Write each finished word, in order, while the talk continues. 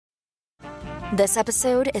This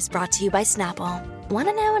episode is brought to you by Snapple. Want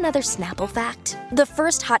to know another Snapple fact? The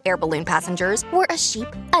first hot air balloon passengers were a sheep,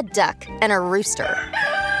 a duck, and a rooster.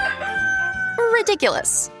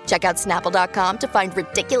 Ridiculous. Check out Snapple.com to find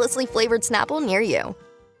ridiculously flavored Snapple near you.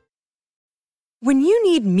 When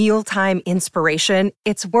you need mealtime inspiration,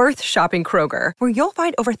 it's worth shopping Kroger, where you'll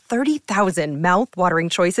find over 30,000 mouth-watering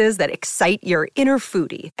choices that excite your inner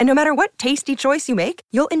foodie. And no matter what tasty choice you make,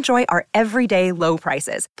 you'll enjoy our everyday low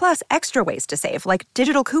prices, plus extra ways to save, like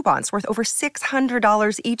digital coupons worth over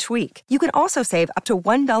 $600 each week. You can also save up to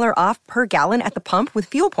 $1 off per gallon at the pump with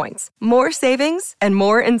fuel points. More savings and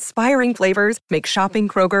more inspiring flavors make shopping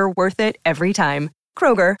Kroger worth it every time.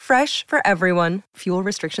 Kroger, fresh for everyone. Fuel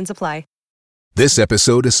restrictions apply. This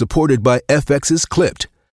episode is supported by FX's Clipped,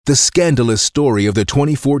 the scandalous story of the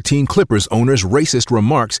 2014 Clippers owner's racist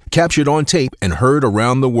remarks captured on tape and heard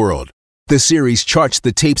around the world. The series charts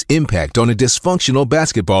the tape's impact on a dysfunctional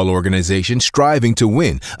basketball organization striving to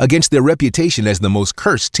win against their reputation as the most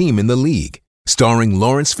cursed team in the league. Starring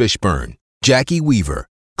Lawrence Fishburne, Jackie Weaver,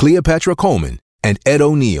 Cleopatra Coleman, and Ed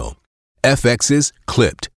O'Neill. FX's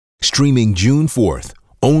Clipped, streaming June 4th,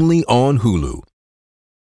 only on Hulu.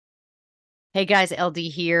 Hey guys, LD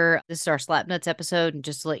here. This is our Slapnuts episode. And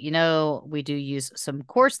just to let you know, we do use some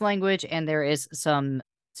coarse language and there is some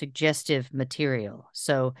suggestive material.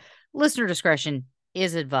 So listener discretion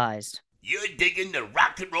is advised. You're digging the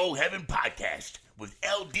Rock and Roll Heaven podcast with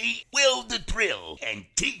LD, Will the Thrill, and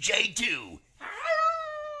TJ2.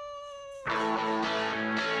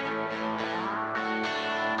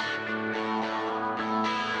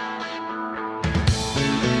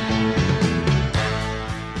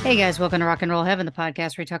 Hey guys, welcome to Rock and Roll Heaven, the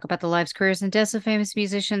podcast where we talk about the lives, careers, and deaths of famous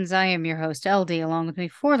musicians. I am your host, LD. Along with me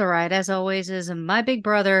for the ride, as always, is my big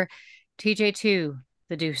brother, TJ2,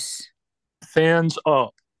 the Deuce. Fans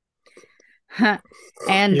up.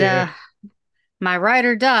 And my ride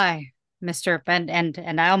or die, Mr.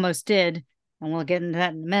 And I almost did, and we'll get into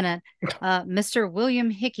that in a minute, Mr. William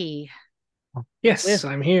Hickey. Yes,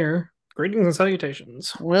 I'm here. Greetings and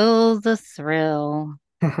salutations. Will the Thrill.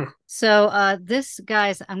 So this,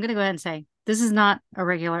 guys, I'm going to go ahead and say, this is not a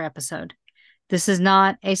regular episode. This is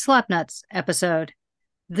not a Slapnuts episode.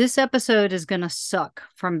 This episode is going to suck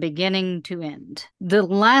from beginning to end. The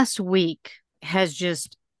last week has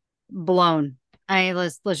just blown.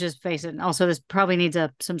 Let's just face it. Also, this probably needs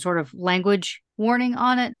some sort of language warning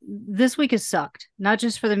on it. This week has sucked, not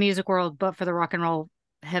just for the music world, but for the Rock and Roll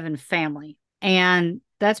Heaven family. And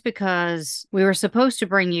that's because we were supposed to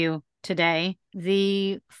bring you today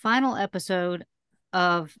the final episode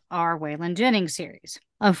of our Waylon Jennings series.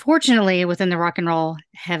 Unfortunately, within the Rock and Roll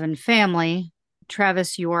Heaven family,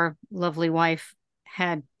 Travis, your lovely wife,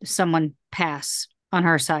 had someone pass on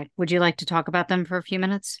her side. Would you like to talk about them for a few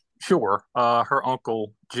minutes? Sure. Her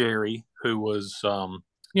uncle, Jerry, who was,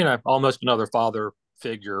 almost another father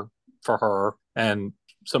figure for her and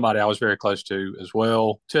somebody I was very close to as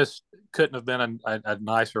well. Just couldn't have been a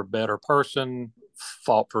nicer, better person.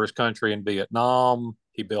 Fought for his country in Vietnam.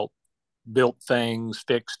 He built things,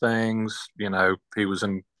 fixed things. He was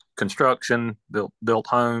in construction, built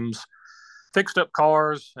homes, fixed up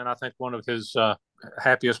cars. And I think one of his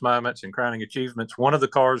happiest moments and crowning achievements, one of the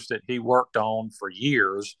cars that he worked on for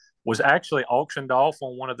years was actually auctioned off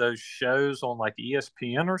on one of those shows on like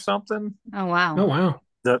ESPN or something. Oh wow! Oh wow!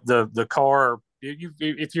 The car.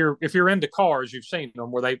 If you're into cars, you've seen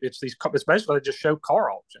them where it's basically they just show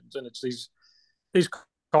car auctions, and it's these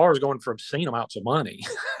cars going for obscene amounts of money.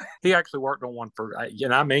 He actually worked on one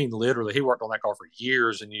literally, he worked on that car for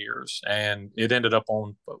years and years, and it ended up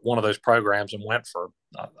on one of those programs and went for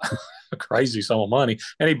a crazy sum of money.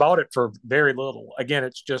 And he bought it for very little. Again,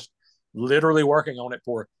 it's just literally working on it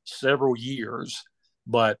for several years,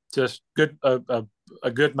 but just a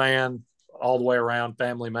good man all the way around,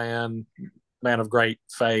 family man of great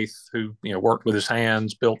faith who, worked with his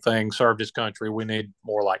hands, built things, served his country. We need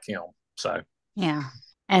more like him. So. Yeah.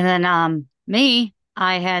 And then me,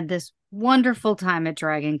 I had this wonderful time at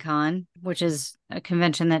Dragon Con, which is a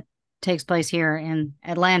convention that takes place here in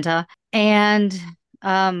Atlanta. And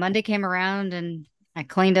Monday came around and I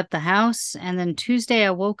cleaned up the house. And then Tuesday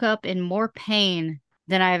I woke up in more pain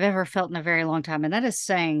than I've ever felt in a very long time. And that is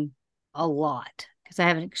saying a lot because I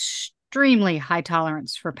have an extremely high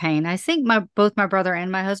tolerance for pain. I think both my brother and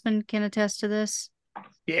my husband can attest to this.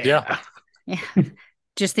 Yeah.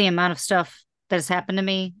 Just the amount of stuff that has happened to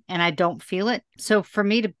me and I don't feel it. So for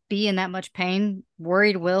me to be in that much pain,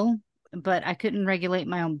 worried but I couldn't regulate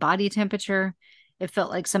my own body temperature. It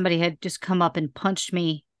felt like somebody had just come up and punched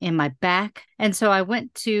me in my back. And so I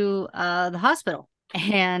went to the hospital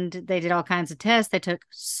And they did all kinds of tests. They took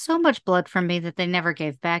so much blood from me that they never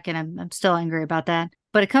gave back. And I'm still angry about that.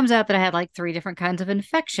 But it comes out that I had like 3 different kinds of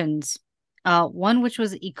infections. One, which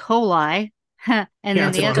was E. coli. And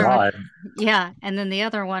then the other one, and then the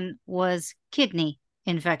other one was kidney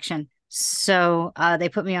infection. So they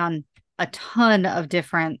put me on a ton of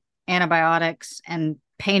different antibiotics and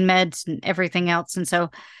pain meds and everything else. And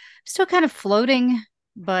so still kind of floating,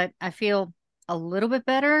 but I feel a little bit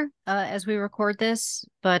better as we record this.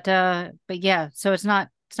 But yeah, so it's not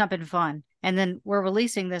been fun. And then we're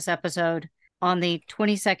releasing this episode on the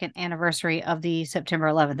 22nd anniversary of the September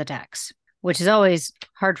 11th attacks, which is always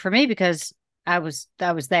hard for me because I was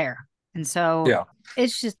there. And so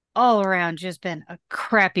it's just all around just been a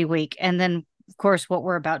crappy week. And then of course what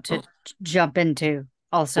we're about to jump into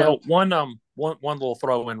also. Well, one little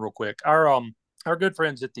throw in real quick. Our good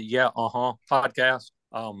friends at the podcast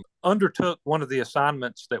undertook one of the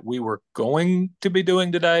assignments that we were going to be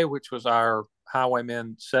doing today, which was our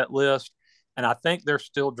Highwaymen set list. And I think they're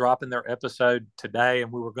still dropping their episode today.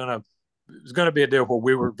 And it was going to be a deal where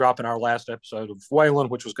we were dropping our last episode of Waylon,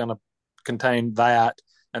 which was going to contain that,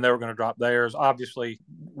 and they were going to drop theirs. Obviously,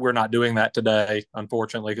 we're not doing that today.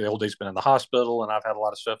 Unfortunately, LD's been in the hospital, and I've had a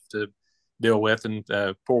lot of stuff to deal with, and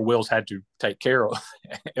poor Will's had to take care of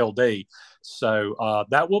LD. So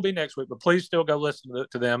that will be next week, but please still go listen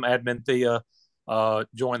to them. Admin Thea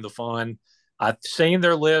join the fun. I've seen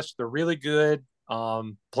their list. They're really good.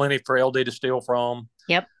 Plenty for LD to steal from.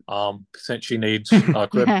 Yep. Since she needs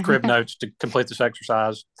crib notes to complete this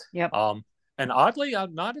exercise. Yep. And oddly,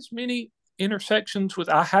 I've not as many intersections with.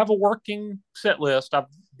 I have a working set list. I've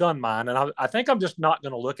done mine, and I think I'm just not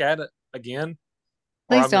going to look at it again.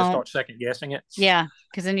 Please or I'm don't. going to start second guessing it. Yeah,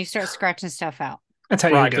 because then you start scratching stuff out. That's how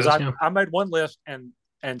you Because I made one list and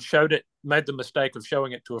showed it, made the mistake of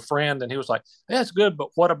showing it to a friend, and he was like, "That's good, but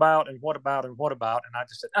what about and what about and what about?" And I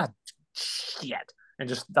just said, shit,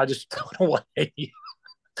 and I just threw it away.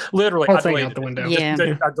 Literally, I deleted out the window. I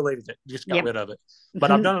deleted it. Just got rid of it.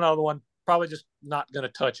 But I've done another one. Probably just not going to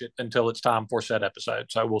touch it until it's time for set episode.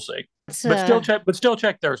 So we'll see. But still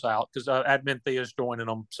check theirs out because Admin Thea is joining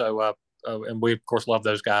them. So and we of course love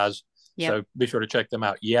those guys. Yep. So be sure to check them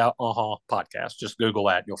out. Podcast. Just Google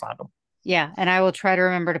that, you'll find them. Yeah, and I will try to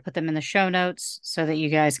remember to put them in the show notes so that you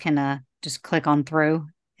guys can just click on through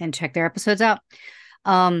and check their episodes out.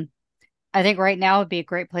 I think right now would be a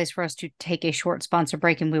great place for us to take a short sponsor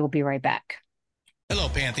break, and we will be right back. Hello,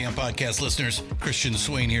 Pantheon Podcast listeners. Christian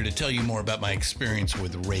Swain here to tell you more about my experience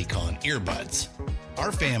with Raycon earbuds.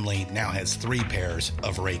 Our family now has 3 pairs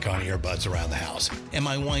of Raycon earbuds around the house, and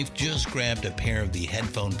my wife just grabbed a pair of the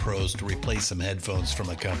Headphone Pros to replace some headphones from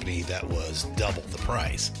a company that was double the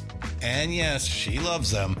price. And yes, she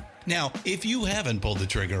loves them. Now, if you haven't pulled the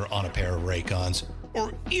trigger on a pair of Raycons,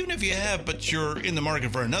 or even if you have, but you're in the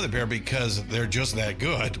market for another pair because they're just that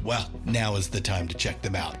good, well, now is the time to check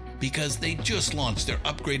them out because they just launched their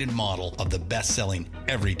upgraded model of the best-selling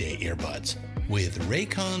everyday earbuds. With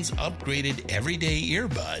Raycon's upgraded everyday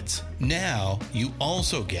earbuds, now you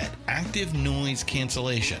also get active noise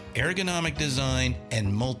cancellation, ergonomic design,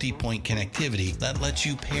 and multi-point connectivity that lets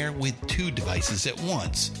you pair with 2 devices at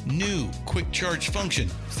once. New quick charge function,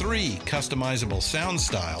 3 customizable sound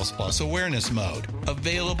styles, plus awareness mode.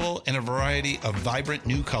 Available in a variety of vibrant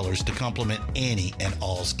new colors to complement any and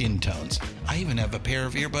all skin tones. I even have a pair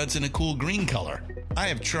of earbuds in a cool green color. I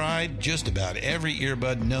have tried just about every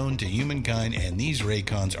earbud known to humankind, and these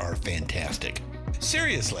Raycons are fantastic.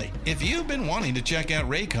 Seriously, if you've been wanting to check out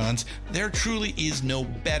Raycons, there truly is no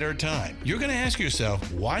better time. You're going to ask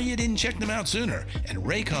yourself why you didn't check them out sooner, and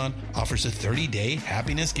Raycon offers a 30-day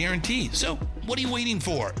happiness guarantee. So what are you waiting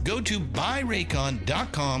for? Go to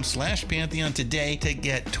buyraycon.com/Pantheon today to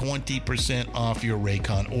get 20% off your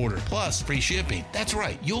Raycon order, plus free shipping. That's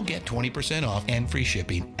right, you'll get 20% off and free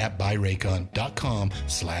shipping at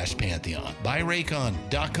buyraycon.com/Pantheon.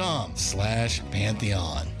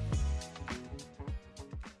 buyraycon.com/Pantheon.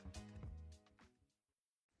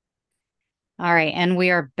 All right, and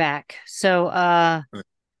we are back. So,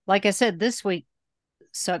 like I said, this week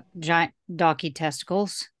sucked giant donkey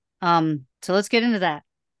testicles. So let's get into that.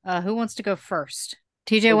 Who wants to go first?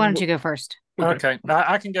 TJ, why don't you go first? Okay,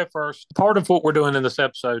 I can go first. Part of what we're doing in this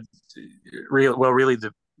episode, really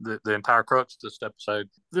the entire crux of this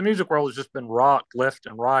episode, the music world has just been rocked left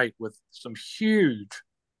and right with some huge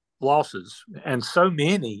losses, and so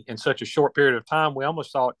many in such a short period of time. We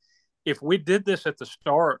almost thought if we did this at the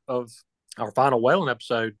start of our final Waylon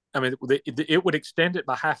episode, I mean, it would extend it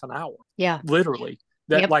by half an hour. Yeah, literally.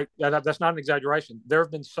 That's not an exaggeration. There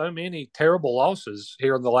have been so many terrible losses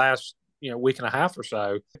here in the last week and a half or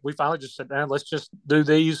so, we finally just said, "Man, let's just do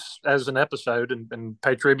these as an episode and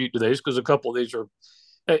pay tribute to these," because a couple of these are,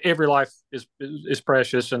 every life is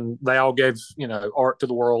precious, and they all gave art to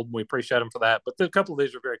the world, and we appreciate them for that. But a couple of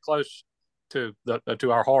these are very close to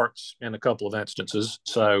our hearts in a couple of instances.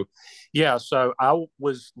 So so I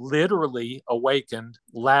was literally awakened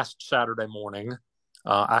last Saturday morning.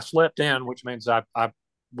 I slept in, which means I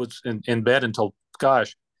was in bed until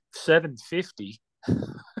 7:50,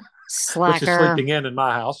 which is sleeping in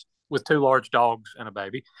my house with 2 large dogs and a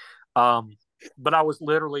baby. But I was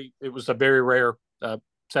literally, it was a very rare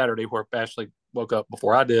Saturday where Ashley woke up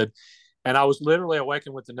before I did. And I was literally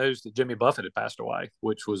awakened with the news that Jimmy Buffett had passed away,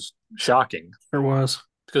 which was shocking. It was.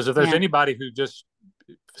 Because if there's anybody who just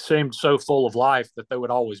seemed so full of life that they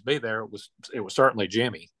would always be there, it was certainly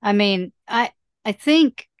Jimmy. I mean, I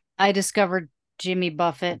think I discovered Jimmy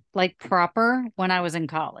Buffett like proper when I was in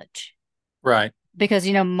college. Right. Because,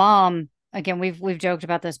 Mom, again, we've joked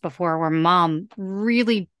about this before, where Mom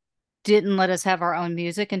really didn't let us have our own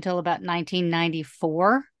music until about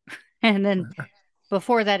 1994. And then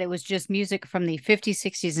before that, it was just music from the 50s,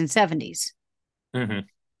 60s, and 70s,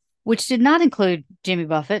 which did not include Jimmy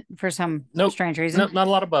Buffett for some strange reason. No, not a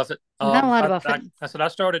lot of Buffett. Not a lot of Buffett. I said I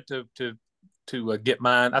started to get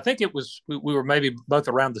mine. I think it was we were maybe both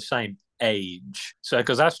around the same age. So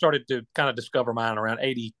because I started to kind of discover mine around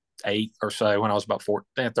 88 or so, when I was about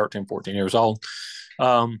 13, 14 years old.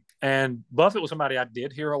 And Buffett was somebody I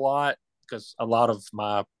did hear a lot, because a lot of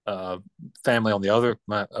my family on the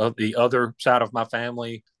other side of my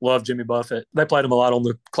family loved Jimmy Buffett. They played him a lot on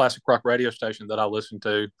the classic rock radio station that I listened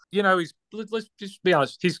to. Let's just be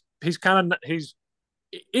honest. He's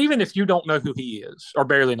even if you don't know who he is or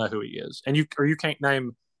barely know who he is, and you can't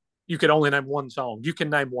name, you could only name one song. You can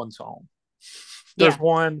name one song. There's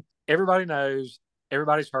one everybody knows.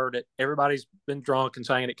 Everybody's heard it. Everybody's been drunk and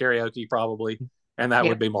sang it at karaoke probably, and that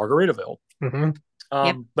would be Margaritaville.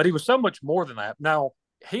 But he was so much more than that. Now,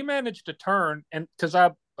 he managed to turn, and because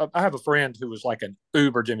I have a friend who was like an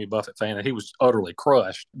uber Jimmy Buffett fan, and he was utterly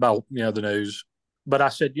crushed by the news. But I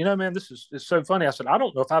said, man, it's so funny. I said, I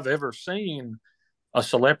don't know if I've ever seen a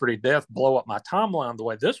celebrity death blow up my timeline the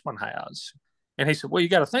way this one has. And he said, well, you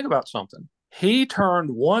got to think about something. He turned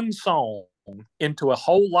one song into a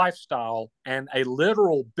whole lifestyle and a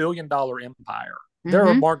literal billion-dollar empire. There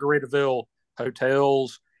are Margaritaville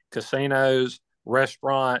hotels, casinos,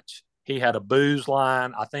 restaurants. He had a booze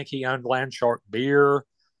line. I think he owned Landshark beer.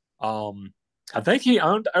 I think he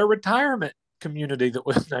owned a retirement community that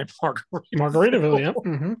was named Margaritaville.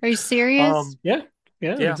 Yeah. Are you serious? Yeah,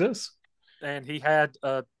 it exists. And he had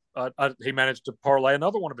he managed to parlay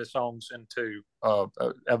another one of his songs into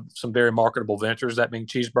some very marketable ventures, that being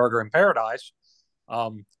Cheeseburger in Paradise.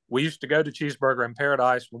 We used to go to Cheeseburger in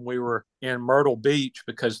Paradise when we were in Myrtle Beach,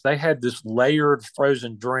 because they had this layered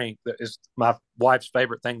frozen drink that is my wife's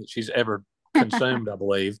favorite thing that she's ever consumed, I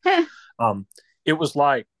believe. It was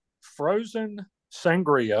like frozen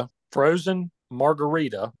sangria, frozen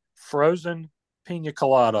margarita, frozen pina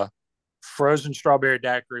colada, frozen strawberry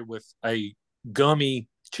daiquiri with a gummy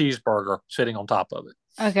cheeseburger sitting on top of it.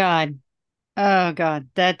 Oh God.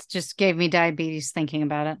 That just gave me diabetes thinking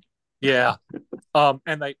about it. Yeah.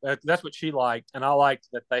 And that's what she liked. And I liked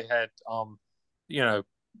that they had,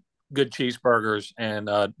 good cheeseburgers and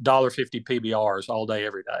 $1.50 PBRs all day,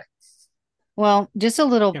 every day. Well, just a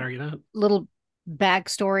little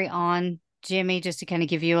backstory on Jimmy, just to kind of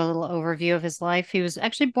give you a little overview of his life. He was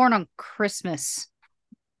actually born on Christmas.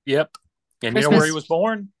 Yep. And you know where he was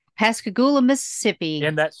born? Pascagoula, Mississippi.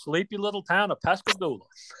 In that sleepy little town of Pascagoula.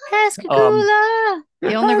 Pascagoula.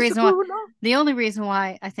 The only reason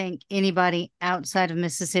why I think anybody outside of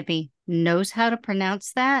Mississippi knows how to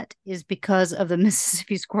pronounce that is because of the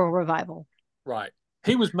Mississippi Squirrel Revival. Right.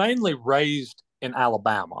 He was mainly raised in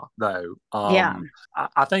Alabama, though.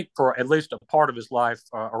 I think for at least a part of his life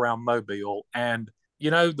around Mobile. And,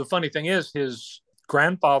 the funny thing is, his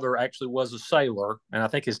grandfather actually was a sailor, and I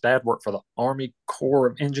think his dad worked for the Army Corps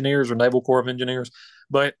of Engineers or Naval Corps of Engineers.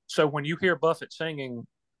 But so when you hear Buffett singing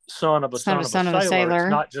 "Son of a Sailor,"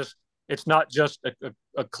 it's not just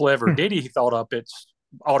a clever ditty he thought up. It's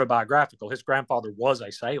autobiographical. His grandfather was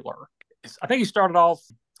a sailor. I think he started off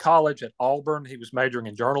college at Auburn. He was majoring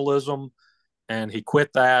in journalism, and he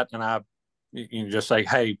quit that. And you can just say,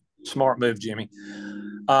 "Hey, smart move, Jimmy."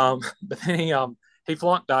 But then he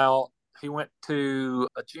flunked out. He went to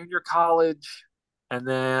a junior college, and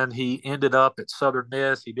then he ended up at Southern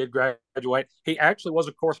Miss. He did graduate. He actually was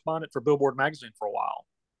a correspondent for Billboard magazine for a while.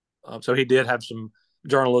 So he did have some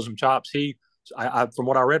journalism chops. From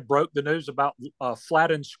what I read, broke the news about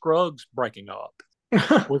Flatt and Scruggs breaking up.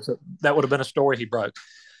 That would have been a story he broke.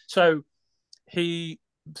 So he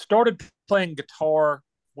started playing guitar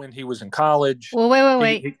when he was in college. Well,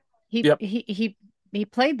 wait. He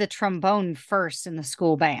played the trombone first in the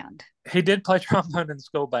school band. He did play trombone in the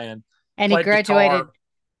school band. And he graduated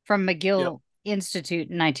from McGill Institute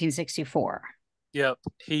in 1964. Yep.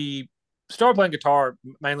 He started playing guitar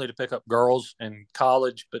mainly to pick up girls in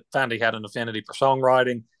college, but found he had an affinity for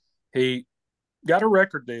songwriting. He got a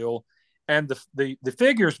record deal, and the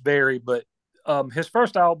figures vary, but his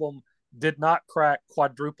first album did not crack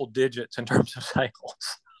quadruple digits in terms of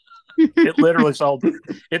sales. It literally sold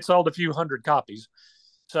a few hundred copies.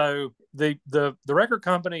 So the record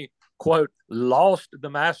company, quote, lost the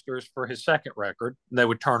masters for his second record. They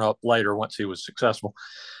would turn up later once he was successful.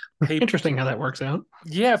 Interesting how that works out.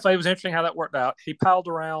 Yeah, it was interesting how that worked out. He palled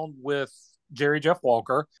around with Jerry Jeff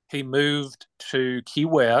Walker. He moved to Key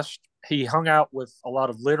West. He hung out with a lot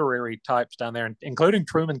of literary types down there, including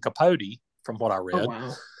Truman Capote, from what I read.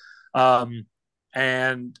 Oh, wow.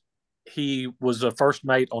 And he was a first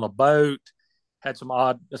mate on a boat. Had some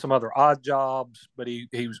other odd jobs, but he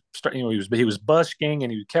was busking,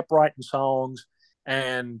 and he kept writing songs.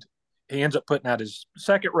 And he ends up putting out his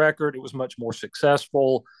second record. It was much more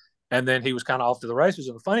successful, and then he was kind of off to the races.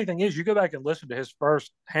 And the funny thing is, you go back and listen to his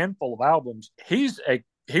first handful of albums. He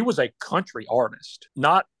was a country artist,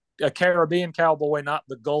 not a Caribbean cowboy, not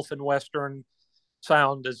the Gulf and Western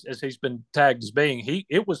sound as he's been tagged as being.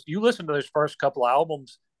 You listen to those first couple of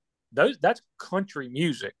albums, that's country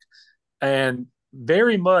music. And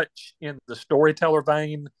very much in the storyteller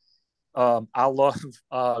vein. I love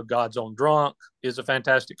God's Own Drunk is a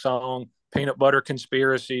fantastic song. Peanut Butter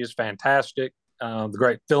Conspiracy is fantastic. The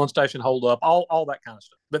great Filling Station Hold Up, all that kind of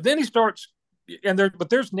stuff. But then he starts,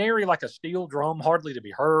 there's nary like a steel drum hardly to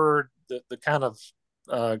be heard. The kind of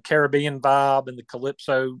Caribbean vibe and the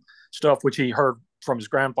calypso stuff, which he heard from his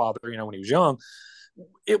grandfather, when he was young.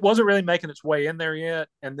 It wasn't really making its way in there yet,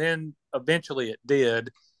 and then eventually it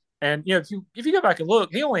did. And if you go back and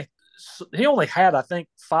look, he only had, I think,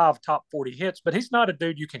 5 top 40 hits, but he's not a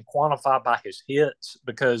dude you can quantify by his hits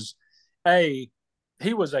because he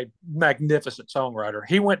was a magnificent songwriter.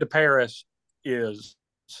 He Went to Paris is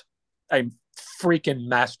a freaking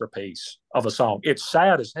masterpiece of a song. It's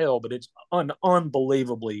sad as hell, but it's an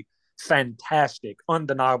unbelievably fantastic,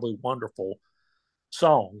 undeniably wonderful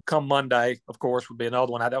song. Come Monday, of course, would be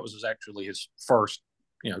another one. That was actually his first,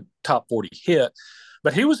 top 40 hit.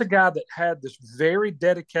 But he was a guy that had this very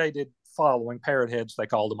dedicated following, parrot heads, they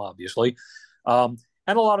called them, obviously. And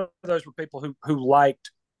a lot of those were people who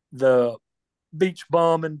liked the beach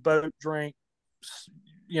bum and boat drink,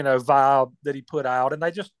 vibe that he put out. And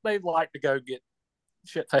they liked to go get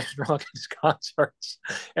shit-faced drunk at his concerts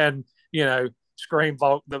and, scream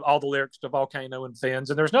all the lyrics to Volcano and Fins.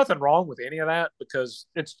 And there's nothing wrong with any of that because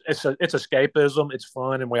it's escapism. It's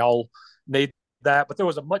fun, and we all need that. But there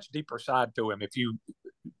was a much deeper side to him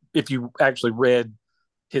if you actually read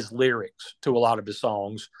his lyrics to a lot of his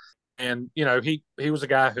songs. And he was a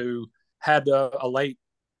guy who had a late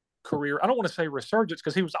career, I don't want to say resurgence,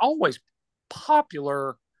 because he was always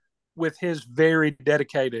popular with his very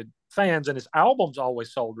dedicated fans, and his albums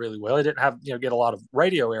always sold really well. He didn't have get a lot of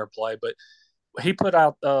radio airplay, but he put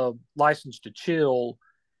out License to Chill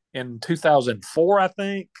in 2004, I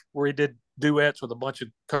think, where he did duets with a bunch of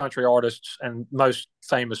country artists, and most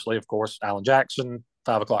famously, of course, Alan Jackson.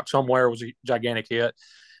 5 O'Clock Somewhere was a gigantic hit.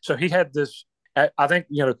 So he had this, I think,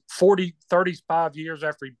 35 years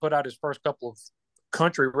after he put out his first couple of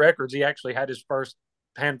country records, he actually had his first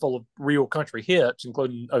handful of real country hits,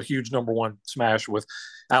 including a huge #1 smash with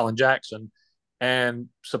Alan Jackson. And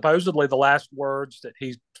supposedly the last words that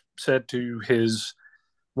he said to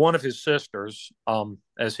one of his sisters,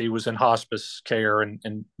 as he was in hospice care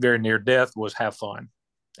and very near death, was "have fun."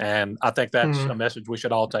 And I think that's a message we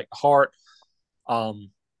should all take to heart.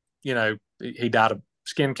 He died of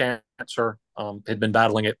skin cancer, had been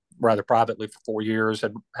battling it rather privately for 4 years,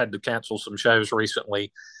 had to cancel some shows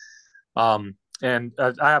recently. And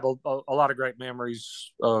I have a lot of great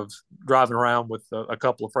memories of driving around with a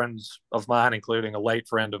couple of friends of mine, including a late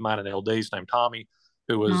friend of mine in LD's named Tommy,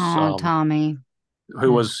 who was Tommy,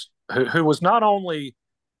 who was not only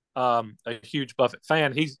a huge Buffett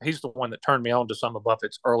fan. He's the one that turned me on to some of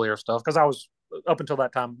Buffett's earlier stuff, because I was up until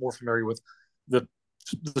that time more familiar with the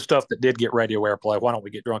stuff that did get radio airplay. Why Don't We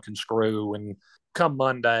Get Drunk and Screw, and Come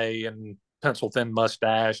Monday, and Pencil Thin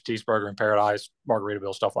Mustache, Cheeseburger in Paradise,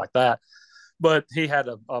 Margaritaville, stuff like that. But he had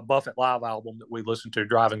a Buffett live album that we listened to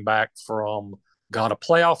driving back from, a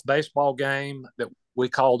playoff baseball game that we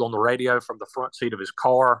called on the radio from the front seat of his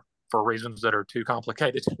car for reasons that are too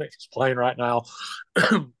complicated to explain right now.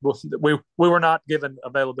 we were not given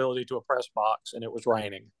availability to a press box, and it was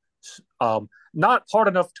raining. Not hard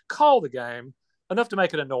enough to call the game, enough to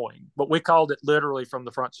make it annoying, but we called it literally from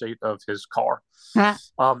the front seat of his car.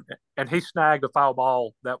 And he snagged a foul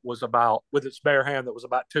ball that was about, with its bare hand, that was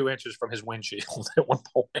about 2 inches from his windshield at one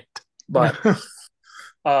point. But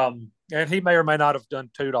and he may or may not have done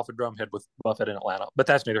toot off a drumhead with Buffett in Atlanta, but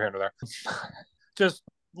that's neither here nor there. Just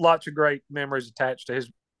lots of great memories attached to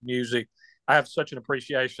his music. I have such an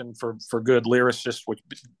appreciation for good lyricists, which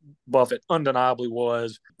Buffett undeniably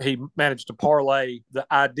was. He managed to parlay the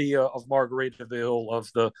idea of Margaritaville, of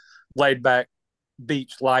the laid-back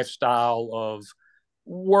beach lifestyle, of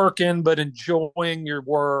working but enjoying your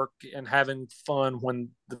work and having fun when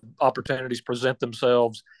the opportunities present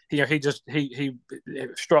themselves. He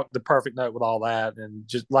struck the perfect note with all that, and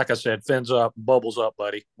just like I said, fins up, bubbles up,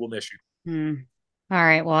 buddy. We'll miss you. All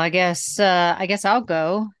right. Well, I guess I'll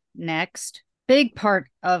go next. Big part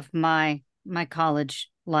of my college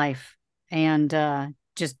life and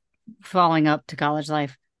just following up to college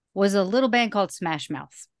life was a little band called Smash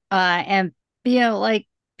Mouth. And like,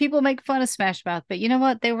 people make fun of Smash Mouth, but you know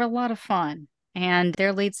what? They were a lot of fun. And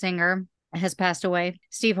their lead singer has passed away,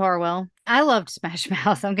 Steve Harwell. I loved Smash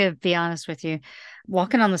Mouth. I'm going to be honest with you.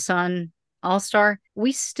 Walking on the Sun, All Star,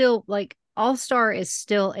 we still like All Star is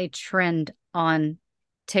still a trend on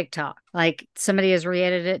TikTok. Like, somebody has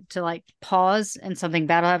re-edited it to like pause and something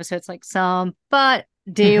bad will happen. So it's like,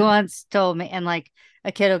 somebody once told me, and like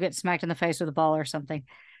a kid will get smacked in the face with a ball or something.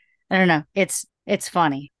 I don't know. It's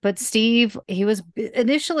funny. But Steve, he was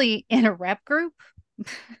initially in a rap group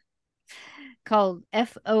called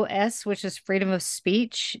FOS, which is Freedom of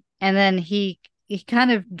Speech. And then he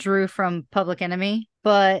kind of drew from Public Enemy,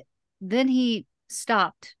 but then he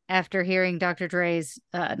stopped after hearing Dr. Dre's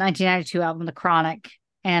 1992 album, The Chronic,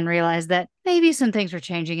 and realized that maybe some things were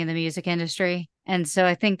changing in the music industry. And so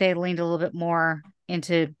I think they leaned a little bit more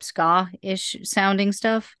into ska-ish sounding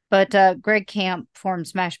stuff. But Greg Camp formed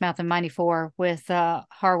Smash Mouth in '94 with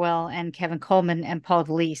Harwell and Kevin Coleman and Paul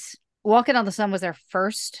DeLeese. Walking on the Sun was their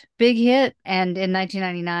first big hit. And in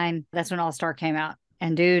 1999, that's when All Star came out.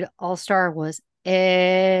 And dude, All Star was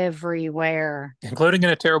everywhere. Including in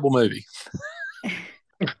a terrible movie.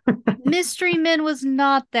 Mystery Men was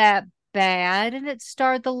not that bad, and it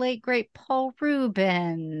starred the late great Paul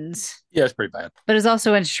Reubens. Yeah, it's pretty bad. But it's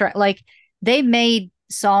also in Shrek. Like, they made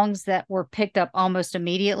songs that were picked up almost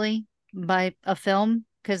immediately by a film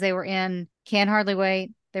because they were in Can't Hardly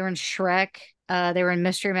Wait, they were in Shrek, they were in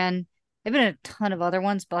Mystery Men. They've been in a ton of other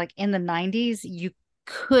ones, but like in the 90s, you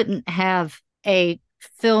couldn't have a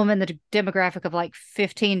film in the demographic of like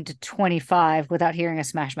 15 to 25 without hearing a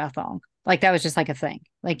Smash Mouth song. Like, that was just like a thing.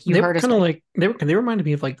 Like, you heard kind of like they reminded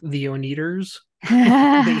me of like the Oneaters.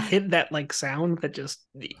 They hit that like sound that just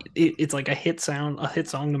it's like a hit song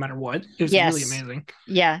no matter what. It was really amazing.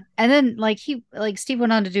 Yeah. And then like Steve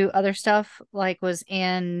went on to do other stuff, like was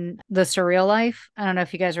in The Surreal Life. I don't know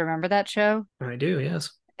if you guys remember that show. I do,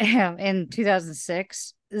 yes. In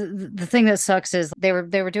 2006. The thing that sucks is they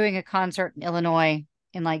were doing a concert in Illinois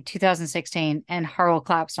in like 2016, and Harwell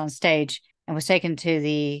collapsed on stage and was taken to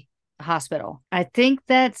the hospital. I think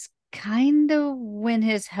that's kind of when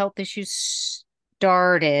his health issues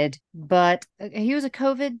started, but he was a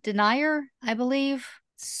COVID denier, I believe.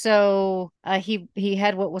 So he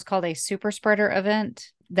had what was called a super spreader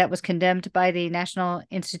event that was condemned by the National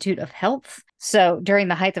Institute of Health. So during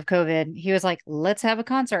the height of COVID, he was like, let's have a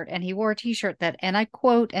concert. And he wore a t-shirt that, and I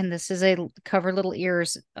quote, and this is a cover little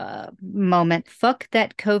ears moment, fuck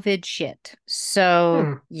that COVID shit.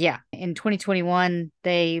 So yeah, in 2021,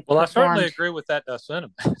 they I certainly agree with that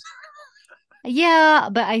sentiment. Yeah,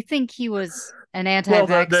 but I think he was an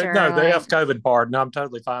anti-vaxxer. Well, the F-COVID part. No, I'm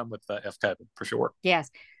totally fine with the F-COVID for sure. Yes.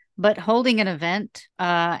 But holding an event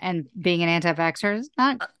and being an anti-vaxxer is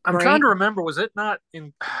not I'm great. trying to remember, was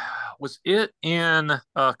it in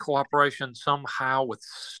cooperation somehow with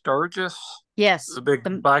Sturgis? Yes. The big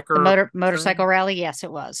biker. The motorcycle rally? Yes,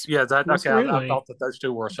 it was. Yeah, okay. Really? I thought that those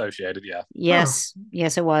two were associated, yeah. Yes.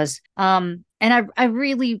 Yes, it was. And I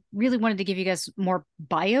really, really wanted to give you guys more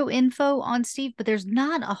bio info on Steve, but there's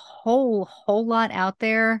not a whole lot out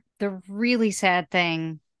there. The really sad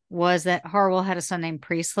thing was that Harwell had a son named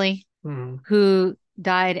Priestley who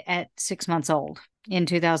died at 6 months old in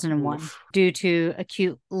 2001 due to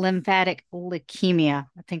acute lymphatic leukemia.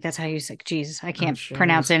 I think that's how you say, Jesus, I can't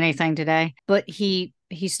pronounce anything today. But he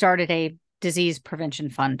started a disease prevention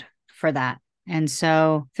fund for that. And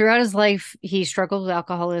so throughout his life, he struggled with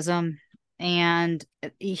alcoholism, and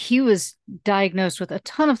he was diagnosed with a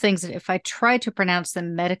ton of things that if I try to pronounce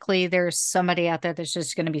them medically, there's somebody out there that's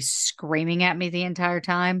just going to be screaming at me the entire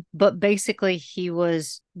time. But basically, he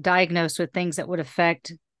was diagnosed with things that would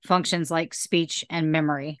affect functions like speech and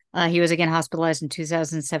memory. He was again hospitalized in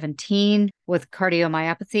 2017 with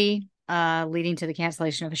cardiomyopathy, leading to the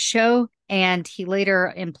cancellation of a show. And he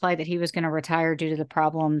later implied that he was going to retire due to the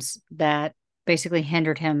problems that basically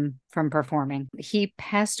hindered him from performing. He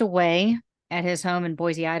passed away at his home in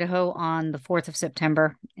Boise, Idaho on the 4th of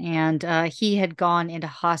September. And he had gone into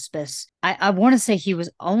hospice. I want to say he'd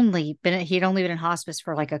only been in hospice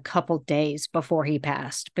for like a couple days before he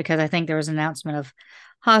passed, because I think there was an announcement of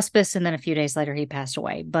hospice and then a few days later he passed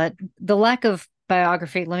away. But the lack of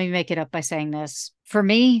biography, let me make it up by saying this. For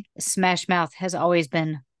me, Smash Mouth has always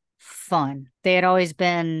been fun. They had always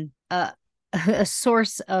been a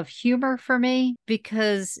source of humor for me,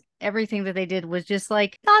 because everything that they did was just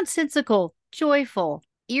like nonsensical, joyful,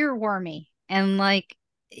 earwormy, and like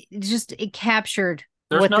it captured.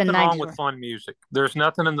 There's what nothing the wrong 90s with were. fun music. There's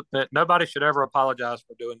nothing nobody should ever apologize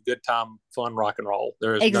for doing good time, fun rock and roll.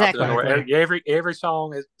 There is Exactly. nothing. Every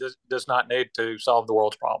song does not need to solve the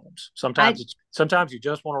world's problems. Sometimes you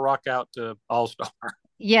just want to rock out to All Star.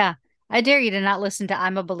 Yeah, I dare you to not listen to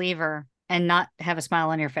I'm a Believer and not have a smile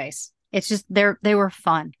on your face. It's just they were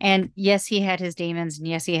fun. And yes, he had his demons, and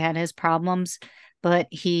yes, he had his problems, but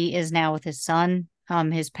he is now with his son.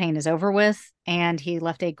 His pain is over with, and he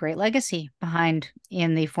left a great legacy behind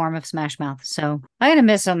in the form of Smash Mouth. So I'm gonna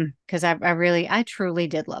miss him, because I truly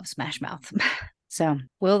did love Smash Mouth. So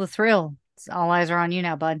Will the Thrill, all eyes are on you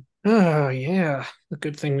now, bud. Oh yeah, the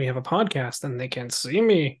good thing we have a podcast and they can't see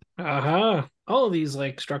me. All of these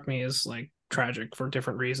like struck me as like tragic for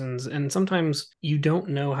different reasons, and sometimes you don't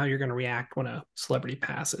know how you're going to react when a celebrity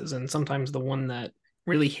passes, and sometimes the one that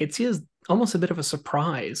really hits you is almost a bit of a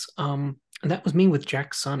surprise. And that was me with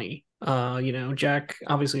Jack Sonny. Jack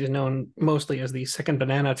obviously is known mostly as the second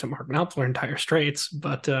banana to Mark Knopfler in Dire Straits,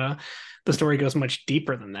 but the story goes much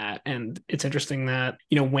deeper than that. And it's interesting that,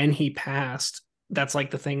 when he passed, that's like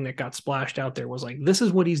the thing that got splashed out there was like, this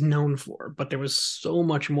is what he's known for. But there was so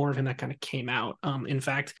much more of him that kind of came out. In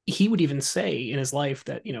fact, he would even say in his life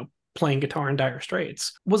that, playing guitar in Dire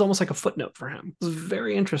Straits was almost like a footnote for him. It was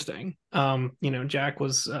very interesting. Jack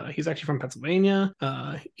was, he's actually from Pennsylvania.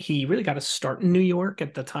 He really got a start in New York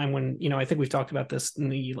at the time when, I think we've talked about this in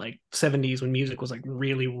the like 70s when music was like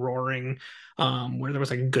really roaring, where there was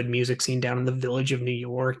like a good music scene down in the Village of New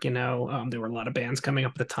York. There were a lot of bands coming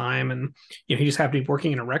up at the time, and he just happened to be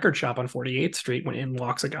working in a record shop on 48th Street when in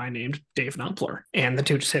walks a guy named Dave Knopfler, and the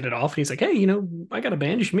two just hit it off. And he's like, "Hey, I got a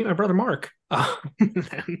band. You should meet my brother Mark." And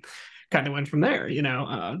then kind of went from there.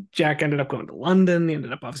 Jack ended up going to London. He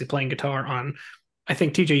ended up obviously playing guitar on, I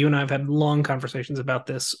think TJ, you and I have had long conversations about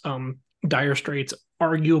this. Dire Straits'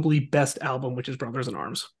 arguably best album, which is Brothers in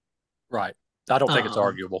Arms. Right. I don't think it's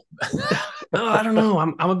arguable. I don't know.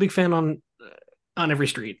 I'm a big fan on Every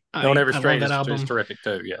Street. On Every Street is terrific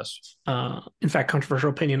too. Yes. In fact, controversial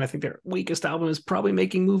opinion, I think their weakest album is probably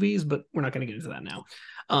Making Movies, but we're not going to get into that now.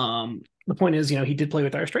 The point is, he did play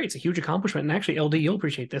with Dire Straits, a huge accomplishment. And actually, LD, you'll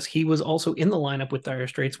appreciate this. He was also in the lineup with Dire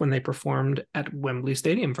Straits when they performed at Wembley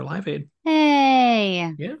Stadium for Live Aid.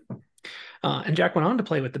 Hey. Yeah. And Jack went on to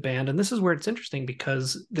play with the band. And this is where it's interesting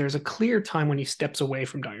because there's a clear time when he steps away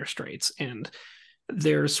from Dire Straits. And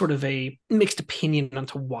there's sort of a mixed opinion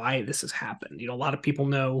onto why this has happened. A lot of people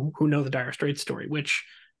know the Dire Straits story, which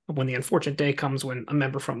when the unfortunate day comes when a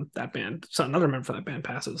member from that band, so another member from that band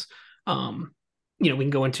passes, we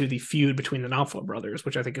can go into the feud between the Knopfler brothers,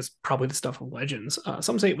 which I think is probably the stuff of legends.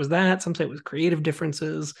 Some say it was that, some say it was creative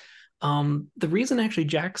differences. The reason actually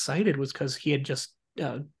Jack cited was because he had just,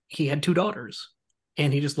 he had two daughters,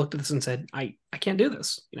 and he just looked at this and said, I can't do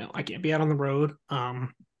this. I can't be out on the road.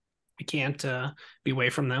 I can't be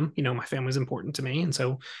away from them. My family's important to me. And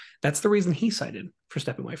so that's the reason he cited for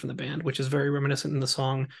stepping away from the band, which is very reminiscent in the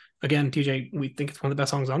song. Again, TJ, we think it's one of the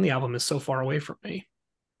best songs on the album, is So Far Away From Me.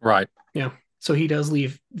 Right. Yeah. So he does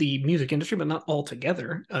leave the music industry, but not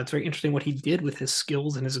altogether. It's very interesting what he did with his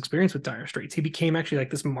skills and his experience with Dire Straits. He became actually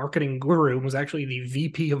like this marketing guru and was actually the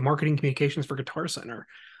VP of marketing communications for Guitar Center.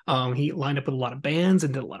 He lined up with a lot of bands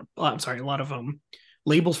and did a lot of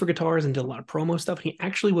labels for guitars and did a lot of promo stuff. He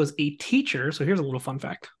actually was a teacher. So here's a little fun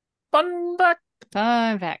fact. Fun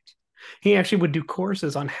fact. He actually would do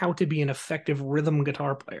courses on how to be an effective rhythm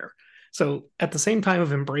guitar player. So at the same time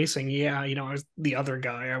of embracing, I was the other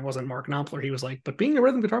guy. I wasn't Mark Knopfler. He was like, but being a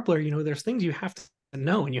rhythm guitar player, there's things you have to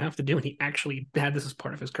know and you have to do. And he actually had this as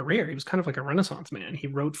part of his career. He was kind of like a Renaissance man. He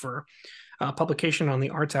wrote for publication on the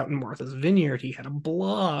arts out in Martha's Vineyard. He had a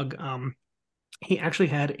blog. He actually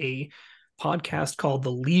had a podcast called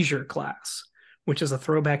The Leisure Class, which is a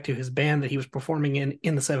throwback to his band that he was performing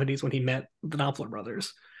in the 70s when he met the Knopfler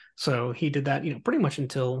brothers. So he did that, pretty much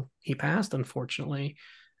until he passed, unfortunately.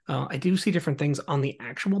 I do see different things on the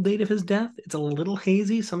actual date of his death. It's a little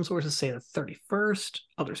hazy. Some sources say the 31st,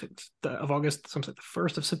 others say of August, some say the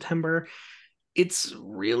 1st of September. It's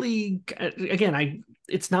really, again,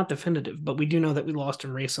 it's not definitive, but we do know that we lost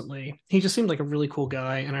him recently. He just seemed like a really cool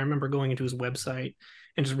guy, and I remember going into his website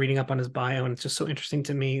and just reading up on his bio, and it's just so interesting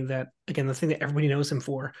to me that, again, the thing that everybody knows him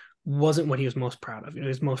for wasn't what he was most proud of. He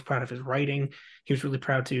was most proud of his writing. He was really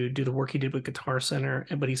proud to do the work he did with Guitar Center,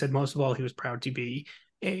 but he said most of all, he was proud to be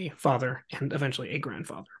a father and eventually a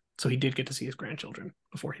grandfather. So he did get to see his grandchildren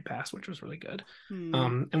before he passed, which was really good.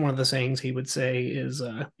 And one of the sayings he would say is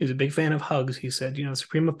he's a big fan of hugs. He said, the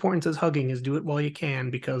supreme importance is hugging is do it while you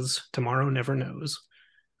can because tomorrow never knows.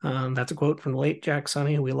 That's a quote from the late Jack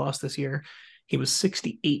Sonny, who we lost this year. He was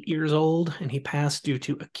 68 years old and he passed due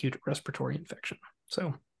to acute respiratory infection.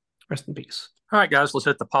 So rest in peace. All right, guys, let's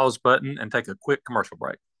hit the pause button and take a quick commercial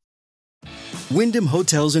break. Wyndham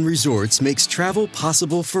Hotels and Resorts makes travel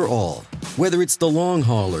possible for all. Whether it's the long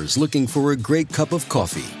haulers looking for a great cup of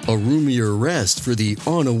coffee, a roomier rest for the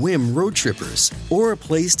on-a-whim road trippers, or a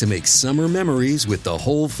place to make summer memories with the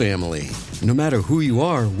whole family. No matter who you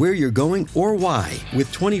are, where you're going, or why, with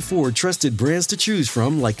 24 trusted brands to choose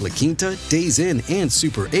from like La Quinta, Days Inn, and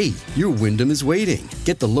Super 8, your Wyndham is waiting.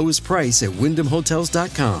 Get the lowest price at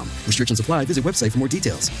WyndhamHotels.com. Restrictions apply. Visit website for more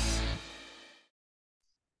details.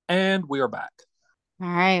 And we are back. All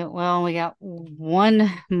right. Well, we got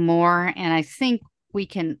one more, and I think we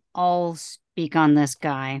can all speak on this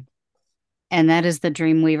guy. And that is the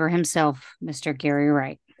Dreamweaver himself, Mr. Gary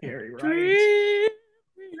Wright. Gary Wright.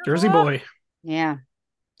 Jersey boy. Yeah.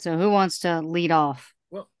 So who wants to lead off?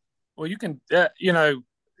 Well, you can, the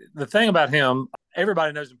thing about him,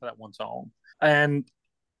 everybody knows him for that one song. And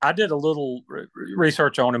I did a little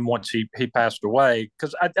research on him once he passed away,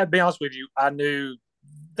 because I'd be honest with you, I knew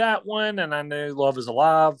that one and I knew Love Is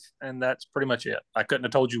Alive, and that's pretty much it. I couldn't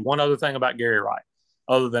have told you one other thing about Gary Wright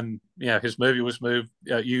other than his movie was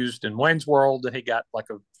used in Wayne's World, and he got like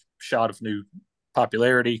a shot of new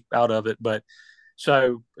popularity out of it. But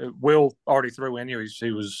so Will already threw in he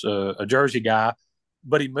was a Jersey guy,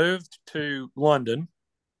 but he moved to London.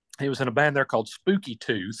 He was in a band there called Spooky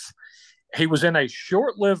Tooth. He was in a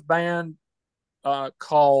short-lived band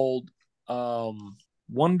called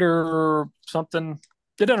Wonder something.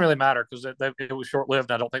 It doesn't really matter because it was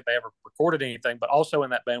short-lived. I don't think they ever recorded anything. But also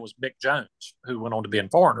in that band was Mick Jones, who went on to be in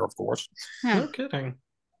Foreigner, of course. No kidding.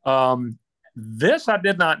 This I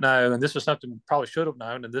did not know, and this is something we probably should have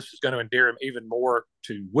known, and this is going to endear him even more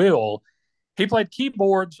to Will. He played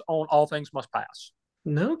keyboards on All Things Must Pass.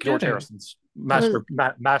 No kidding. George Harrison's master.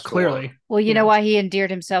 Clearly. Well, you know why he endeared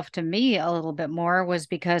himself to me a little bit more was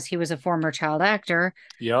because he was a former child actor.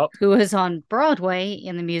 Yep. Who was on Broadway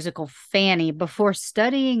in the musical Fanny before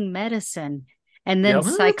studying medicine and then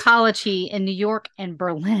psychology in New York and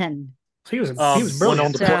Berlin. He was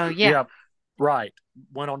brilliant. Right.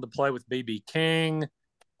 Went on to play with B.B. King.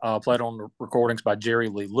 Played on recordings by Jerry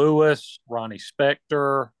Lee Lewis, Ronnie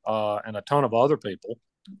Spector, and a ton of other people.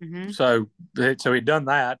 Mm-hmm. So he'd done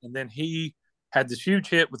that, and then he had this huge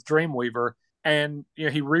hit with Dreamweaver, and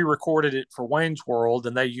he re-recorded it for Wayne's World,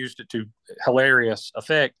 and they used it to hilarious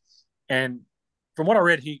effect. And from what I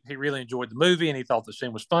read, he really enjoyed the movie, and he thought the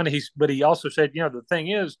scene was funny. But he also said, the thing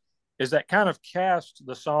is that kind of cast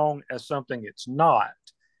the song as something it's not,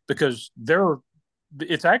 because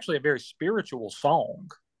it's actually a very spiritual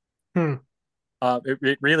song.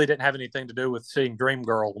 It really didn't have anything to do with seeing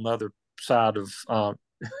Dreamgirl on the other side of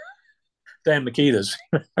Dan Makita's.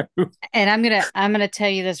 And I'm gonna tell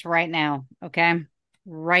you this right now, okay?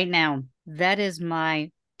 Right now, that is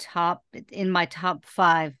my top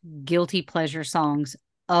 5 guilty pleasure songs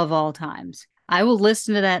of all times. I will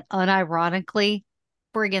listen to that unironically.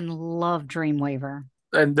 Friggin' love Dreamweaver.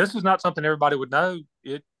 And this is not something everybody would know.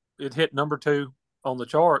 It hit number 2 on the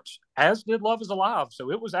charts, as did Love Is Alive.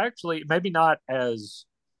 So it was actually maybe not as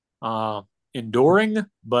enduring,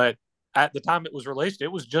 but at the time it was released,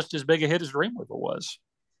 it was just as big a hit as Dreamweaver was.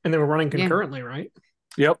 And they were running concurrently, right?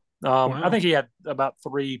 Yep. Wow. I think he had about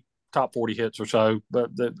 3 top 40 hits or so,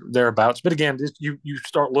 but thereabouts. But again, you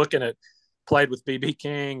start looking at, played with B.B.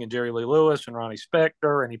 King and Jerry Lee Lewis and Ronnie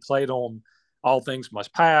Spector, and he played on All Things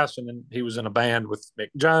Must Pass, and then he was in a band with Mick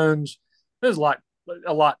Jones. There's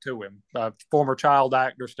a lot to him. Former child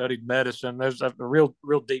actor, studied medicine. There's a real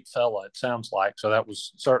deep fella, it sounds like. So that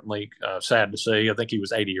was certainly sad to see. I think he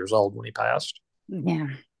was 80 years old when he passed. Yeah.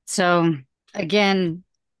 So again,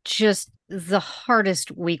 just the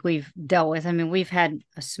hardest week we've dealt with. I mean, we've had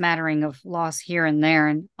a smattering of loss here and there,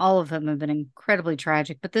 and all of them have been incredibly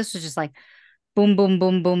tragic. But this was just like boom, boom,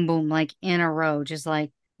 boom, boom, boom, like in a row. Just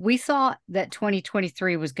like we thought that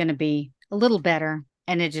 2023 was going to be a little better.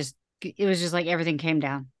 and it was just like everything came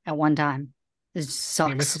down at one time. It just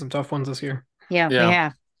We missed sucks. some tough ones this year. Yeah, we Yeah.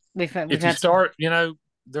 have. We've If you had start, there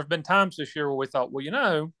have been times this year where we thought,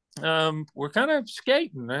 well, we're kind of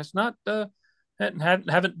skating. It's not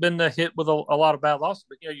haven't been hit with a lot of bad losses,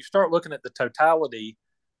 but you start looking at the totality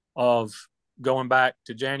of going back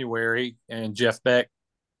to January, and Jeff Beck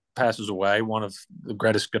passes away, one of the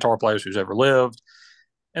greatest guitar players who's ever lived,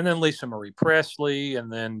 and then Lisa Marie Presley,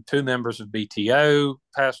 and then 2 members of BTO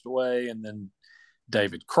passed away, and then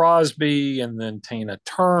David Crosby, and then Tina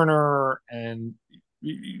Turner, and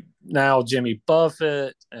now Jimmy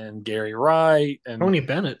Buffett, and Gary Wright, and Tony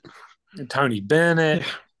Bennett. Yeah.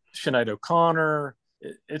 Sinead O'Connor.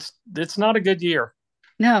 It's not a good year.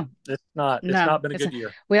 No, it's not. It's not been a good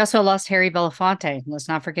year. We also lost Harry Belafonte. Let's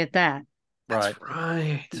not forget that. Right. That's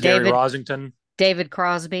right. Gary Rosington. David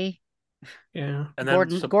Crosby. Yeah. And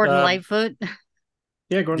Gordon Lightfoot.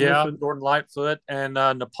 Yeah, Gordon Lightfoot and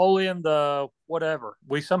Napoleon the whatever.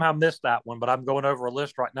 We somehow missed that one, but I'm going over a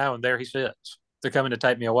list right now, and there he sits. They're coming to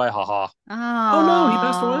take me away. Ha ha. Oh no, he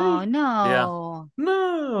passed away. No.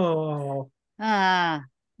 Yeah. No.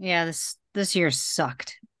 Yeah. This year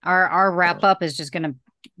sucked. Our wrap up is just gonna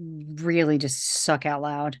really just suck out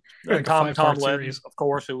loud. And Tom Lennon, of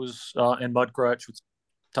course, who was in Mudcrutch with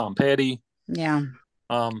Tom Petty. Yeah.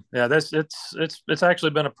 It's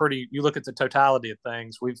actually been a pretty. You look at the totality of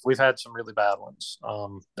things. We've had some really bad ones,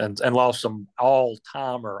 and lost some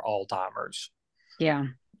all-timers. Yeah.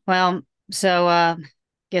 Well, so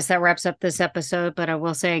guess that wraps up this episode. But I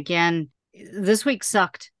will say again, this week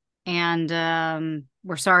sucked, and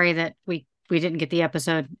we're sorry that we didn't get the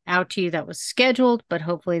episode out to you that was scheduled. But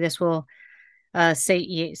hopefully, this will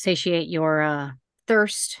satiate your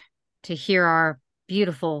thirst to hear our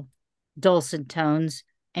beautiful dulcet tones,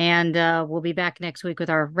 and we'll be back next week with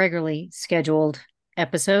our regularly scheduled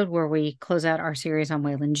episode where we close out our series on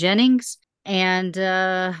Waylon Jennings. And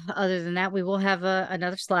other than that, we will have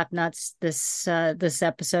another slap nuts this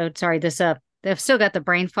episode. Sorry, they've still got the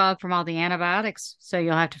brain fog from all the antibiotics, so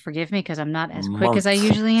you'll have to forgive me because I'm not as quick as I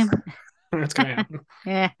usually am. That's gonna happen.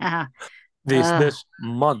 Yeah. This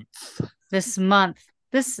month. This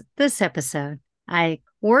episode.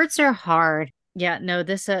 Words are hard. Yeah, no,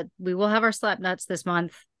 we will have our slap nuts this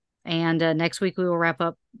month, and next week we will wrap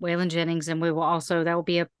up Waylon Jennings, and we will also, that will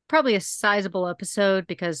be probably a sizable episode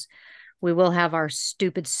because we will have our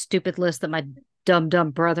stupid list that my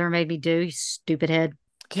dumb brother made me do. You stupid head.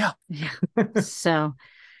 Yeah. So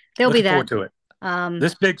there'll be that. Looking forward to it.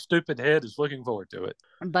 This big stupid head is looking forward to it.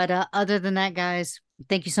 But other than that, guys,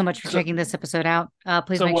 thank you so much for checking this episode out.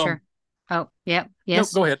 Please make sure. Oh, yeah.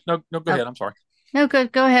 Yes. No, go ahead. No, go ahead. I'm sorry. No,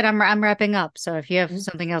 good. Go ahead. I'm wrapping up. So if you have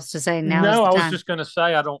something else to say now, no, I was just going to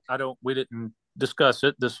say we didn't discuss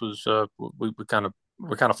it. This was we're kind of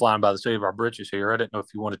flying by the seat of our britches here. I didn't know if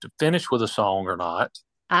you wanted to finish with a song or not.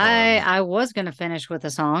 I was going to finish with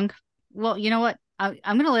a song. Well, you know what? I'm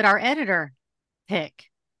going to let our editor pick.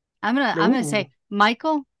 I'm going to say,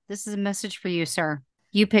 Michael, this is a message for you, sir.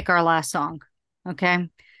 You pick our last song. Okay.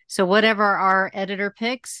 So whatever our editor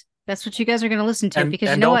picks, that's what you guys are going to listen to,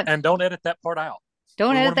 because you know what? And don't edit that part out.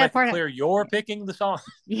 Don't edit that part out. Clear, you're picking the song.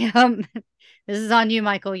 Yeah. This is on you,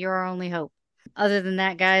 Michael. You're our only hope. Other than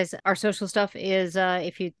that, guys, our social stuff is,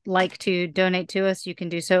 if you'd like to donate to us, you can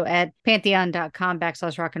do so at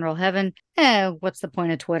pantheon.com/rockandrollheaven. What's the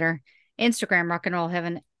point of Twitter? Instagram, Rock and Roll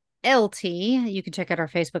Heaven LT. You can check out our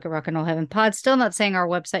Facebook at Rock and Roll Heaven Pod. Still not saying our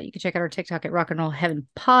website. You can check out our TikTok at Rock and Roll Heaven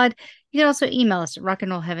Pod. You can also email us at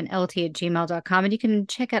rockandrollheavenlt@gmail.com. And you can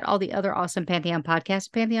check out all the other awesome Pantheon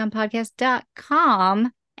podcasts,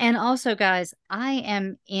 pantheonpodcast.com. And also, guys, I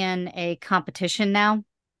am in a competition now.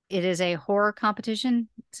 It is a horror competition,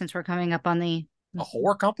 since we're coming up on the... A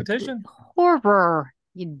horror competition? Horror,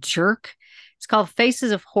 you jerk. It's called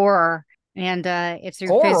Faces of Horror. And it's through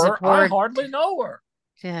horror? Faces of Horror. I hardly know her.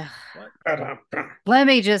 Yeah. Let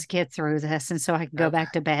me just get through this, and so I can go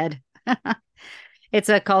back to bed.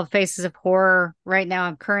 It's called Faces of Horror. Right now,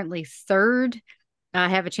 I'm currently third. I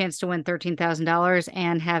have a chance to win $13,000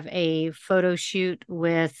 and have a photo shoot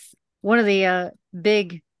with one of the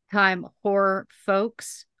big time horror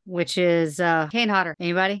folks, which is Kane Hodder.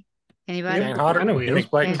 Anybody? Kane Hodder. I know who he is.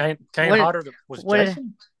 Kane Hodder was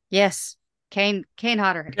Jason. Yes. Kane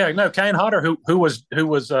Hodder. Yeah, no, Kane Hodder, who was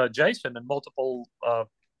Jason in multiple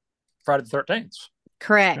Friday the 13th.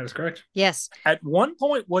 Correct. That is correct. Yes. At one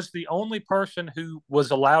point, was the only person who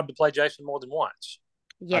was allowed to play Jason more than once.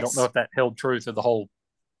 Yes. I don't know if that held true to the whole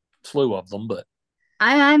slew of them, but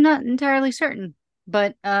I'm not entirely certain.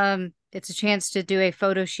 But it's a chance to do a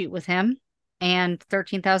photo shoot with him and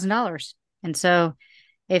 $13,000. And so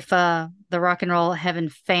if the Rock and Roll Heaven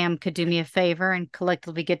fam could do me a favor and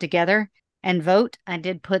collectively get together and vote. I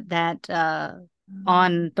did put that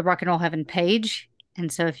on the Rock and Roll Heaven page.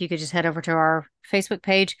 And so if you could just head over to our Facebook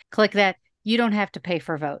page, click that. You don't have to pay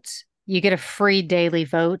for votes. You get a free daily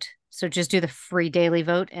vote. So just do the free daily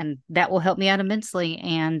vote, and that will help me out immensely.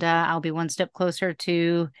 And I'll be one step closer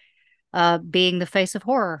to being the face of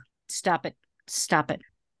horror. Stop it. Stop it.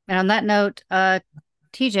 And on that note,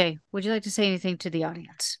 TJ, would you like to say anything to the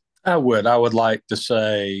audience? I would. I would like to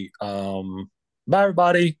say bye,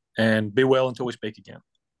 everybody, and be well until we speak again.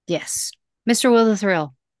 Yes. Mr. Will the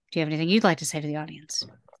Thrill, do you have anything you'd like to say to the audience?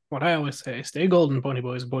 What I always say, stay golden, pony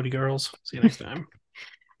boys and pony girls. See you next time.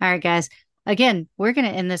 All right, guys. Again, we're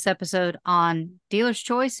going to end this episode on Dealer's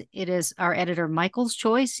Choice. It is our editor Michael's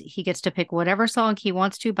choice. He gets to pick whatever song he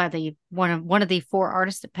wants to by the one of the 4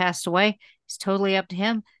 artists that passed away. It's totally up to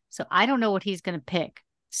him. So I don't know what he's going to pick.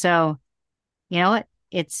 So you know what?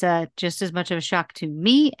 It's just as much of a shock to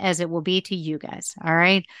me as it will be to you guys. All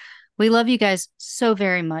right. We love you guys so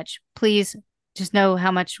very much. Please just know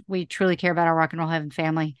how much we truly care about our Rock and Roll Heaven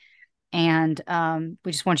family. And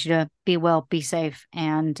we just want you to be well, be safe,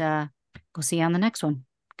 and we'll see you on the next one.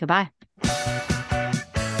 Goodbye.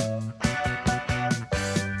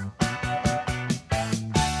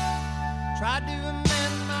 Tried to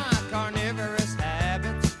amend my carnivorous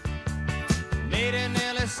habits. Made it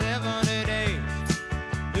nearly 70 days.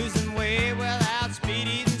 Losing weight without speed,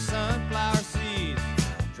 eating sunflower seeds.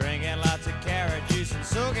 Drinking lots of carrot juice and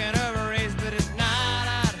soaking over rays. But at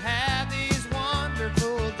night I'd have these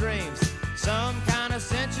wonderful dreams. Some kind of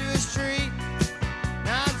sensuous treat.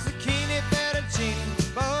 Not zucchini, fettuccine,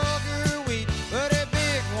 bulgur wheat, but a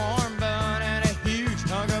big warm bun and a huge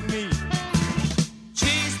hunk of meat.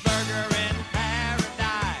 Cheeseburger in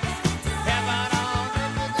paradise, heaven on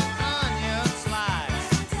earth with an onion slice.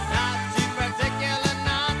 Not too particular,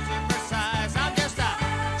 not too precise. I'm just a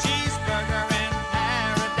cheeseburger in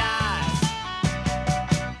paradise.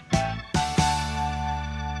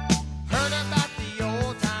 Heard about the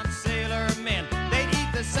old time sailor men. They'd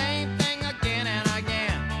eat the same thing again and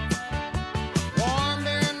again. Warm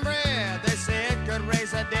beer and bread, they said could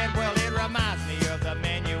raise the dead. Well, it reminds me of the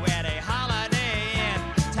menu at a Holiday Inn.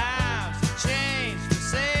 Times change for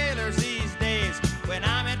sailors these days. When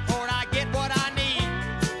I'm in port, I get what I need.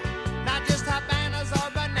 Not just Habanas or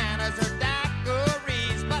bananas or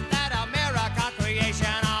daiquiris, but that America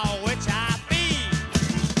creation on which I feed.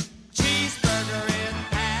 Cheeseburger in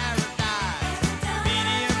paradise,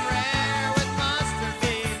 medium rare with mustard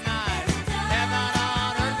be nice. Heaven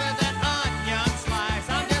on earth with an onion slice.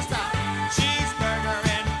 I'm just a cheeseburger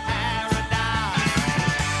in paradise.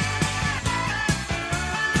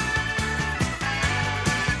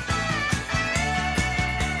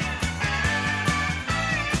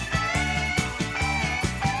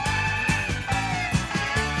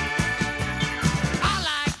 I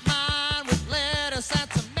like mine with lettuce and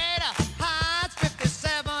tomato, Heinz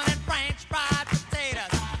 57 and French fried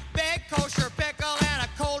potatoes, big kosher pickle and a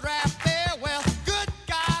cold draft beer. Well, good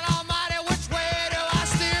God Almighty, which way do I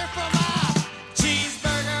steer for my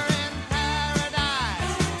cheeseburger in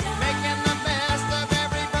paradise? Making the best of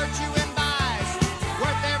every virtue and vice,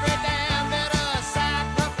 worth every damn bit of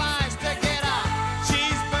sacrifice to get a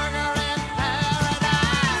cheeseburger in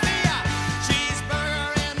paradise. Be a cheeseburger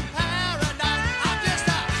in paradise. I'm just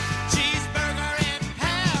a cheeseburger in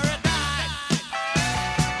paradise.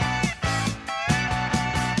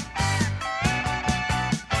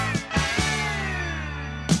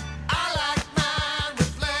 I like mine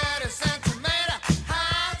with lettuce and tomato,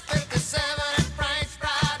 Heinz 57 and French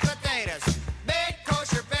fried potatoes, big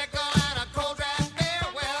kosher pickle and a cold draft beer.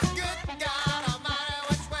 Well, good God Almighty,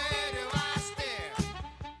 which way do I steer?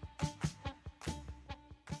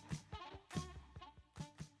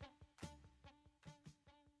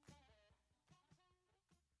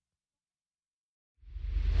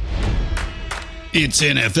 It's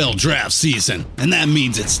NFL draft season, and that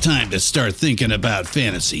means it's time to start thinking about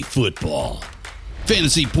fantasy football.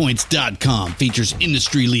 FantasyPoints.com features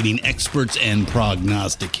industry-leading experts and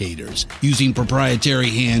prognosticators using proprietary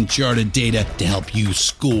hand-charted data to help you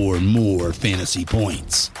score more fantasy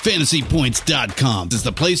points. FantasyPoints.com is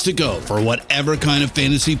the place to go for whatever kind of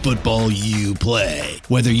fantasy football you play.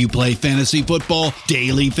 Whether you play fantasy football,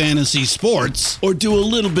 daily fantasy sports, or do a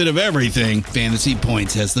little bit of everything, Fantasy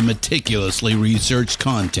Points has the meticulously researched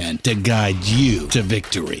content to guide you to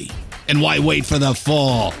victory. And why wait for the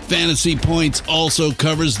fall? Fantasy Points also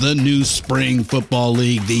covers the new spring football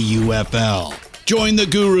league, the UFL. Join the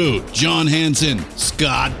Guru, John Hansen,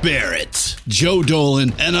 Scott Barrett, Joe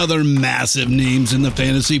Dolan, and other massive names in the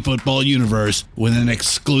fantasy football universe with an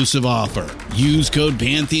exclusive offer. Use code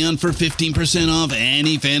Pantheon for 15% off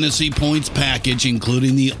any Fantasy Points package,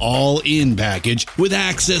 including the all-in package with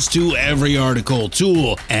access to every article,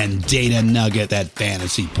 tool, and data nugget that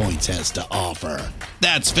Fantasy Points has to offer.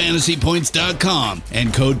 That's fantasypoints.com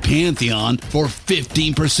and code Pantheon for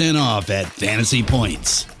 15% off at Fantasy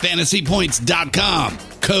Points. Fantasypoints.com,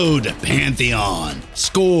 code Pantheon.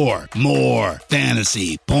 Score more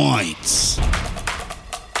fantasy points.